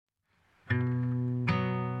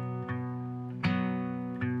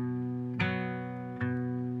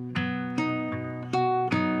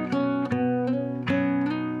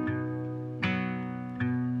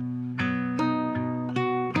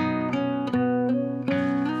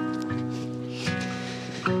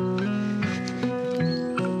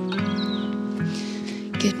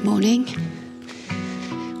Morning.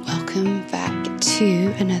 Welcome back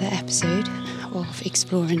to another episode of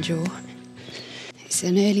Explore and Draw. It's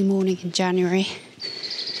an early morning in January.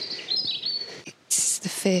 It's the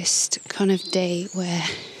first kind of day where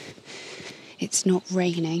it's not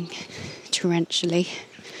raining torrentially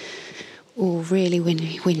or really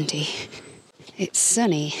windy. It's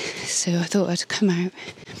sunny, so I thought I'd come out,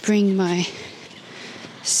 bring my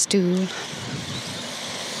stool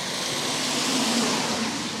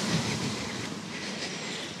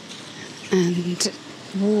and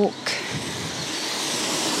walk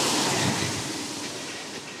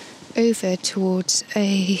over towards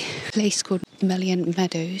a place called Meliant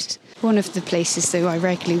Meadows. One of the places though I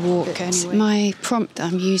regularly walk anyway. My prompt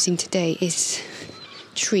that I'm using today is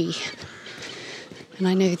tree. And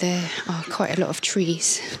I know there are quite a lot of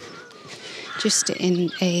trees just in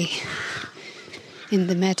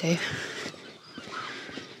the meadow.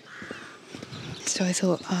 So I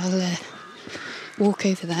thought I'll walk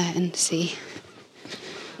over there and see.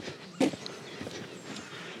 You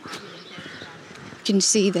can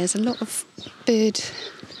see there's a lot of bird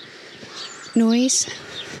noise.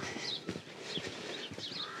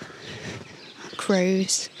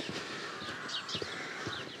 Crows.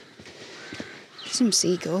 Some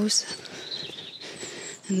seagulls.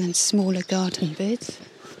 And then smaller garden birds.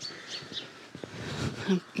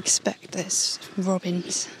 I expect there's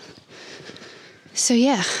robins. So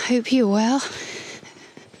yeah, hope you're well.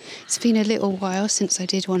 It's been a little while since I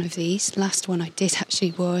did one of these. The last one I did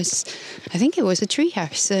actually was, I think it was a tree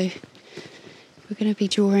house, so we're going to be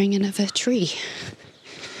drawing another tree.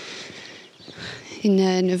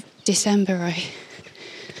 In December I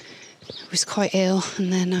was quite ill,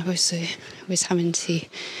 and then I was having to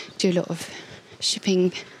do a lot of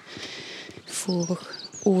shipping for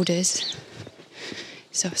orders,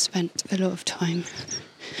 so I spent a lot of time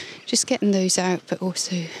just getting those out, but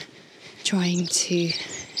also trying to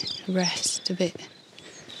rest a bit.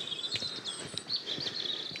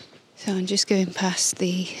 So I'm just going past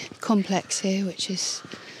the complex here, which has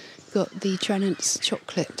got the Trennant's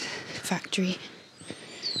Chocolate Factory,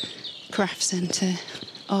 Craft Centre,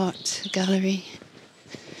 Art Gallery.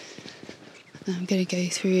 I'm going to go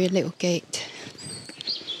through a little gate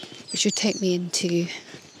which will take me into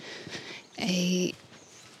a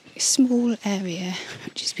small area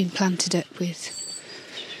which has been planted up with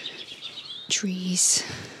trees.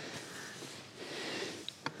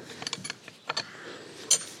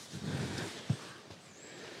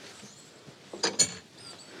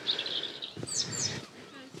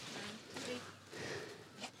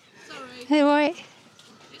 Hey, what?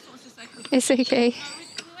 It's okay.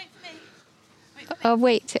 I'll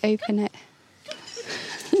wait to open it.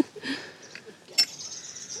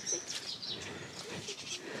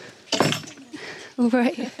 All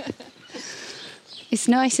right. It's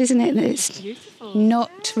nice, isn't it, that it's beautiful.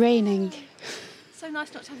 Not raining. So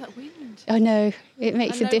nice not to have that wind. I know, it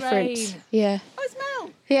makes and a difference. Rain. Yeah. Oh, it's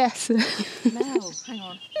Mel. Yes. Mel, hang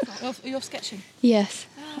on. You're sketching? Yes.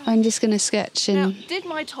 Oh. I'm just going to sketch. Now, did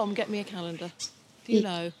my Tom get me a calendar? Do you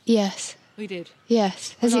know? Yes. We did?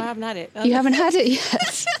 Yes. I haven't had it. You haven't had it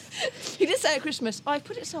yet? He did say at Christmas, I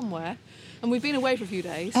put it somewhere, and we've been away for a few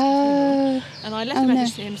days. And I left a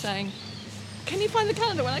message to him saying, can you find the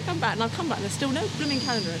calendar when I come back? And I've come back and there's still no blooming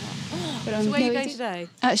calendar in it. So where are you going today?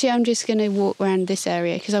 Actually, I'm just going to walk around this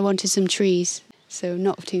area because I wanted some trees, so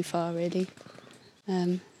not too far really.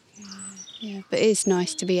 Yeah, but it is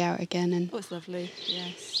nice to be out again. And it's lovely,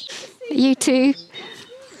 yes. You too.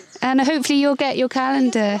 And hopefully you'll get your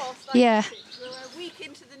calendar. Yeah. We're a week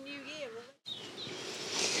into the new year.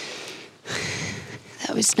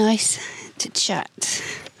 That was nice to chat.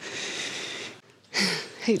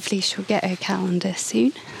 Hopefully she'll get her calendar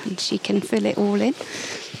soon and she can fill it all in.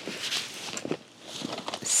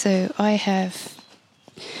 So I have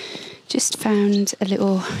just found a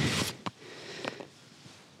little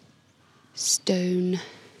stone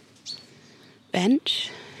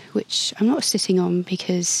bench, which I'm not sitting on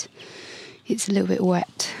because it's a little bit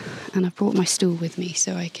wet, and I brought my stool with me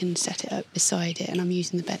so I can set it up beside it, and I'm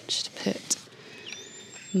using the bench to put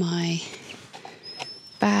my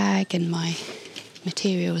bag and my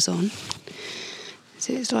materials on.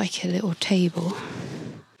 So it's like a little table,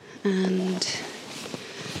 and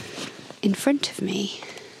in front of me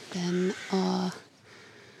then are,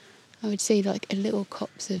 I would say, like a little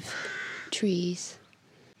copse of trees.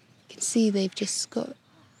 You can see they've just got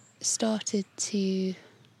started to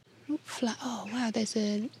flat. Oh wow, there's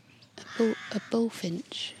a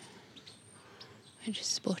bullfinch I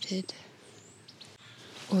just spotted,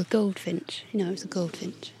 or a goldfinch. No, it's a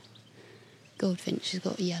goldfinch. Goldfinch has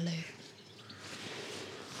got yellow.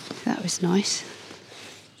 That was nice.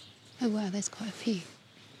 Oh wow, there's quite a few.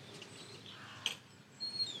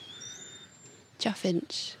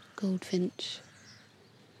 Chaffinch, goldfinch,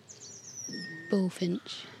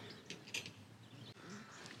 bullfinch.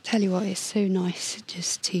 Tell you what, it's so nice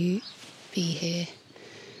just to be here,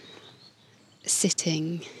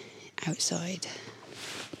 sitting outside.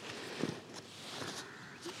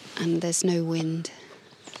 And there's no wind.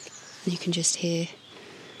 You can just hear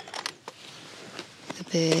the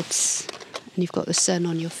birds, and you've got the sun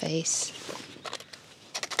on your face.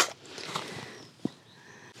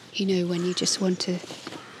 You know, when you just want to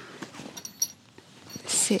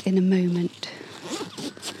sit in a moment.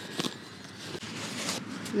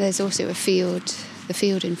 There's also a field. The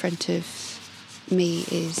field in front of me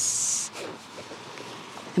is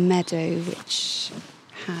a meadow which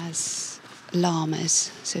has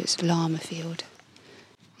llamas, so it's a llama field.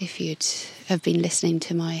 If you'd have been listening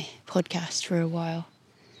to my podcast for a while,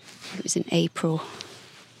 it was in April,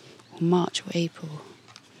 or March or April,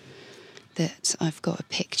 that I've got a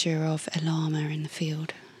picture of a llama in the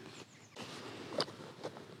field.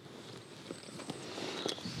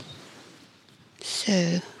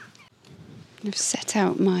 So, I've set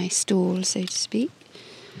out my stall, so to speak.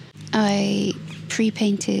 I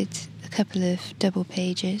pre-painted a couple of double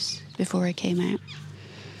pages before I came out.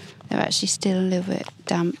 They're actually still a little bit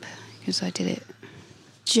damp because I did it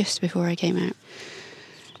just before I came out.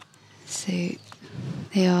 So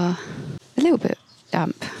they are a little bit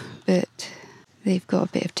damp, but they've got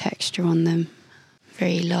a bit of texture on them.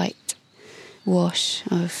 Very light wash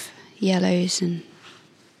of yellows and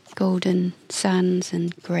golden sands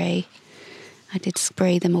and grey. I did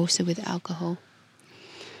spray them also with alcohol,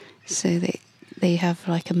 so they have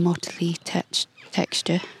like a mottly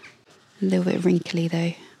texture. A little bit wrinkly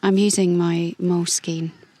though. I'm using my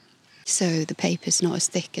Moleskine, so the paper's not as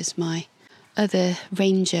thick as my other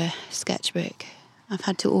Ranger sketchbook. I've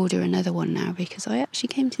had to order another one now because I actually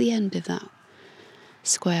came to the end of that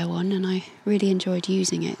square one and I really enjoyed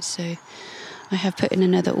using it, so I have put in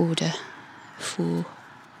another order for...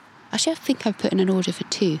 Actually, I think I've put in an order for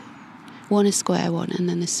two. One a square one and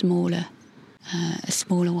then a smaller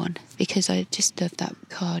one, because I just love that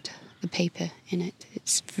card, the paper in it.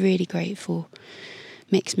 It's really great for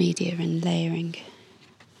mixed media and layering.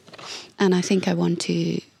 And I think I want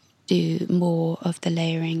to do more of the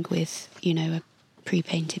layering with,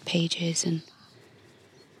 pre-painted pages, and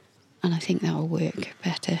I think that will work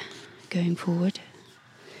better going forward.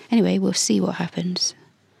 Anyway, we'll see what happens.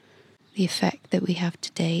 The effect that we have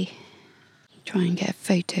today. Try and get a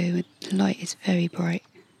photo. The light is very bright.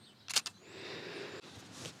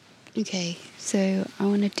 Okay, so I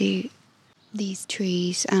want to do these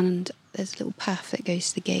trees, and there's a little path that goes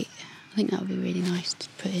to the gate. I think that would be really nice to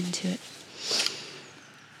put into it.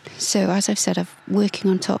 So as I've said, I'm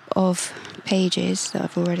working on top of pages that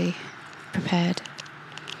I've already prepared.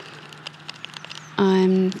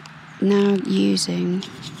 I'm now using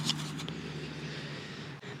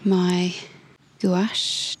my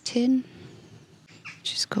gouache tin,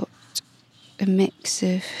 which has got a mix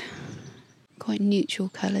of quite neutral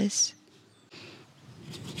colours.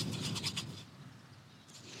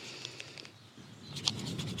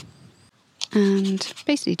 And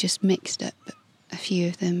basically just mixed up a few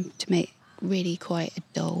of them to make really quite a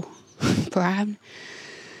dull brown.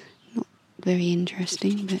 Not very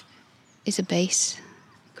interesting, but it's a base,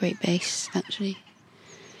 great base actually,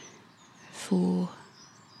 for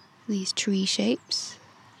these tree shapes,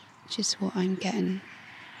 which is what I'm getting.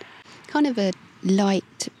 Kind of a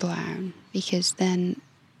light brown, because then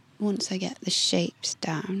once I get the shapes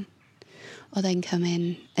down, I'll then come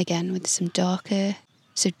in again with some darker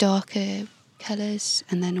colours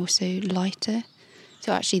and then also lighter.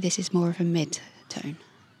 So actually this is more of a mid-tone.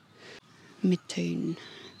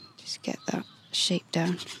 Just get that shape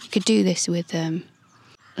down. You could do this with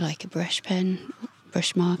like a brush pen,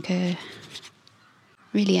 brush marker,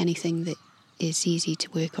 really anything that is easy to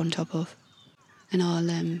work on top of. And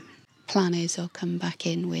I'll come back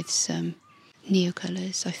in with some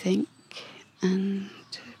neocolours, I think. And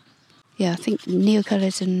I think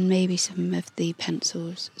neocolours and maybe some of the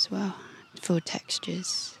pencils as well for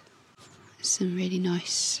textures. Some really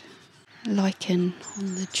nice lichen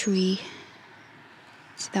on the tree.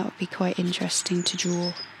 So that would be quite interesting to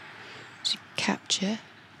draw, to capture.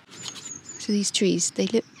 So these trees, they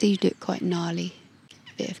look quite gnarly,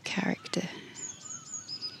 a bit of character.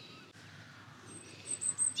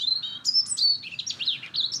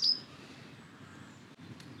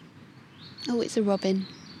 Oh, it's a robin.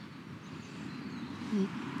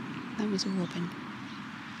 That was a robin.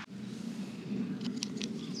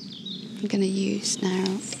 I'm going to use now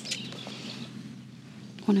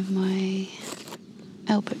one of my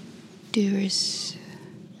Albert Dura's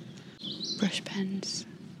brush pens.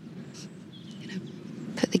 I'm going to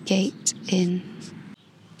put the gate in.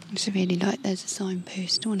 I just really like there's a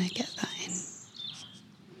signpost. I want to get that in.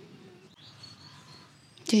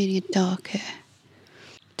 Doing a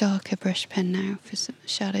darker brush pen now for some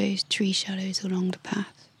shadows, tree shadows along the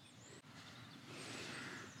path.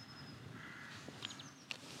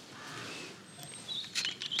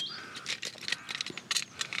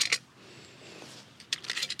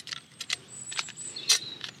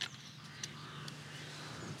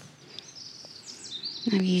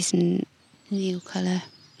 I'm using Neocolor,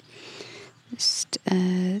 just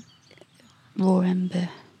raw ember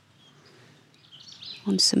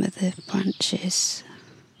on some of the branches,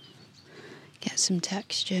 get some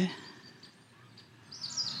texture.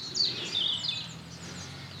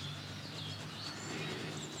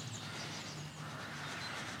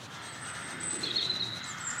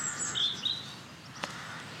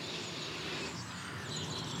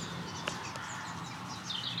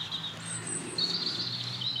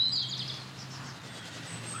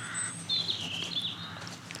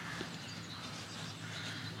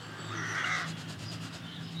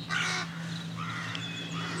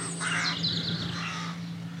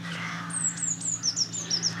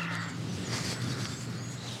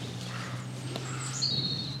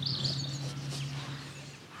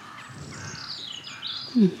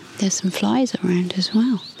 There's some flies around as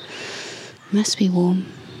well. Must be warm.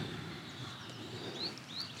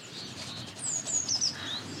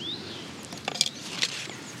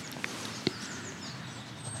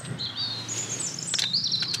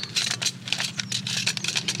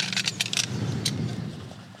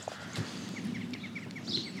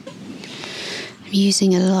 I'm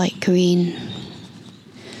using a light green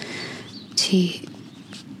to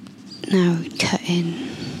now cut in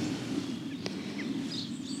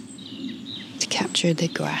to capture the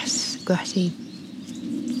grassy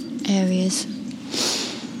areas,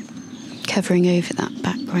 covering over that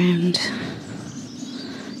background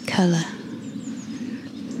colour.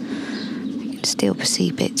 You can still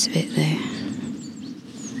see bits of it though.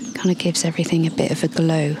 Kind of gives everything a bit of a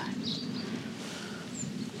glow.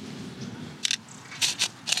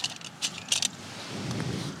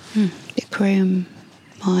 The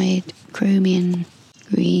chromium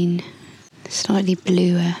green, slightly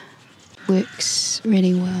bluer, works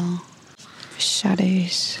really well for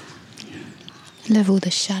shadows. I love all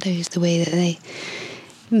the shadows, the way that they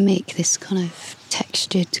make this kind of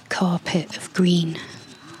textured carpet of green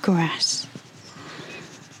grass.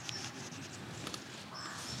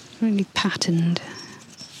 Really patterned.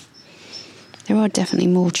 There are definitely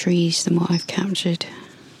more trees than what I've captured.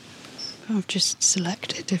 I've just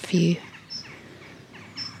selected a few.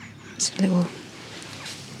 It's a little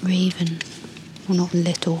raven, well, not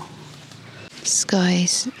little.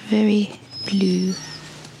 Sky's very blue.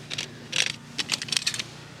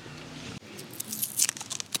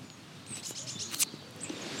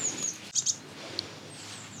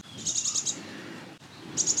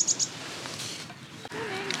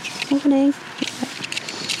 Morning.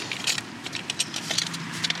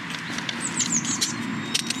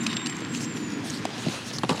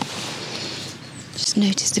 Just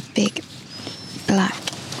noticed a big black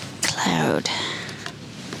cloud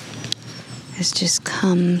has just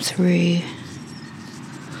come through.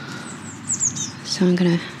 So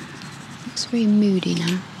it's very moody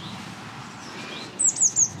now.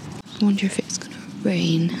 I wonder if it's gonna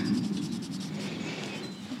rain.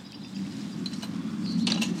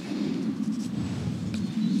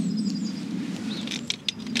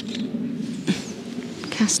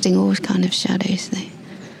 Casting all kind of shadows though.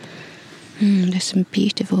 There's some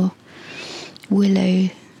beautiful willow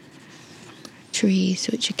trees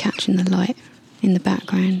which are catching the light in the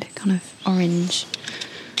background, kind of orange,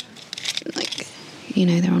 like, you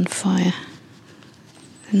know, they're on fire.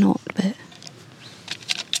 They're not, but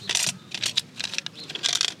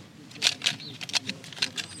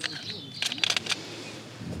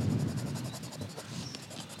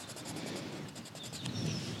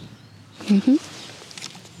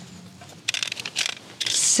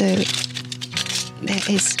so there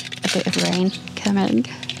is a bit of rain coming.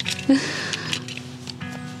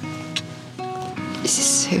 This is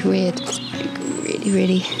so weird. It's like really,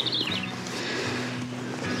 really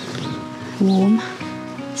warm,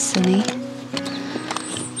 sunny,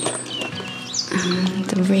 and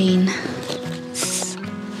the rain.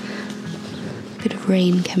 A bit of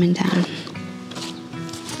rain coming down.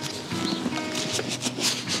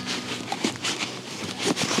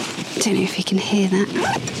 I don't know if you can hear that.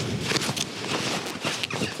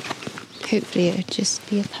 Hopefully it'll just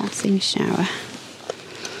be a passing shower.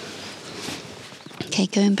 Okay,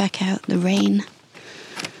 going back out, the rain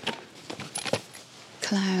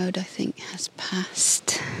cloud I think has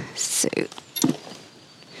passed, so I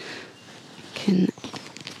can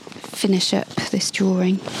finish up this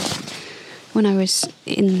drawing. When I was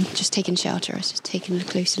just taking shelter, I was just taking a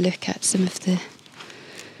closer look at some of the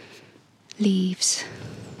leaves.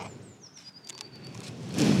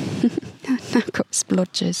 I've got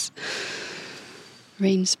splodges,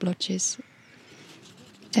 rain splodges.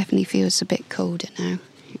 Definitely feels a bit colder now.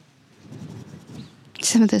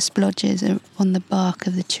 Some of the splodges are on the bark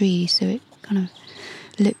of the tree, so it kind of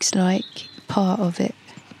looks like part of it,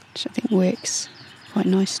 which I think works quite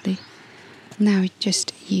nicely. Now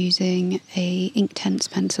just using a Inktense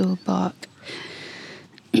pencil bark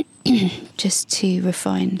just to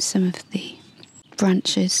refine some of the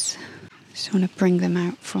branches. Just want to bring them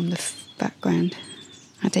out from the background,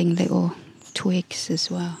 adding little twigs as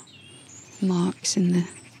well, marks in the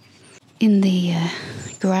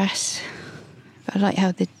grass. I like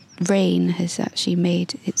how the rain has actually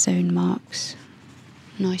made its own marks,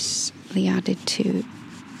 nicely added to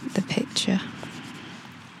the picture.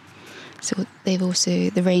 So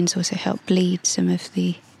the rain's also helped bleed some of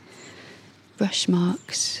the brush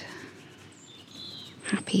marks.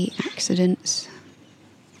 Happy accidents.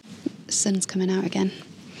 The sun's coming out again.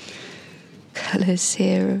 Colours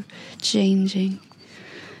here are changing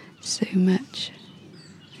so much.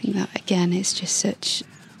 I think that again is just such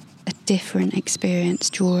a different experience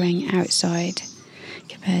drawing outside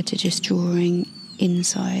compared to just drawing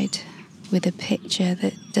inside with a picture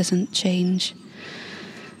that doesn't change.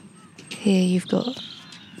 Here you've got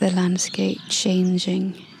the landscape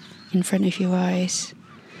changing in front of your eyes.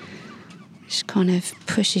 Just kind of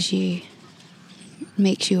pushes you,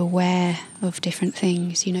 makes you aware of different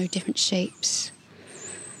things, different shapes,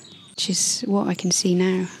 which is what I can see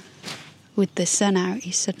now. With the sun out,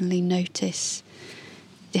 you suddenly notice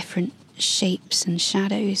different shapes and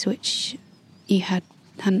shadows which you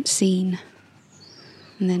hadn't seen.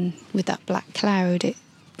 And then with that black cloud, it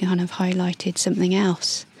kind of highlighted something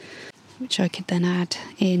else, which I could then add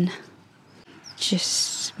in.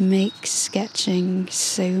 Just makes sketching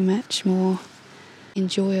so much more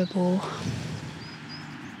enjoyable,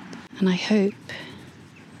 and I hope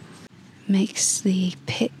makes the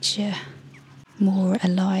picture more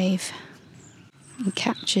alive and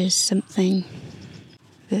captures something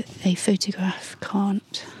that a photograph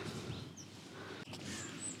can't.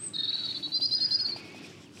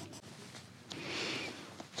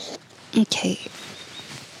 Okay,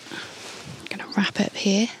 I'm going to wrap up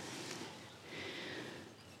here.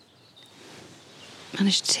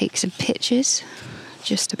 Managed to take some pictures,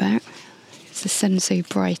 just about. The sun's so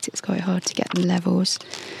bright, it's quite hard to get the levels.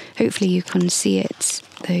 Hopefully you can see it,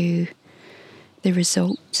 though, the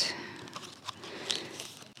result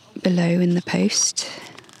below in the post.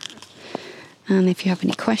 And if you have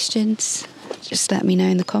any questions, just let me know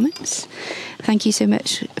in the comments. Thank you so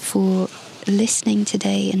much for listening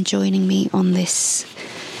today and joining me on this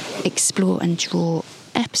Explore and Draw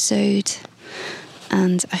episode.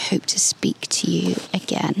 And I hope to speak to you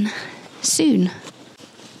again soon.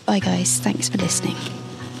 Bye guys, thanks for listening.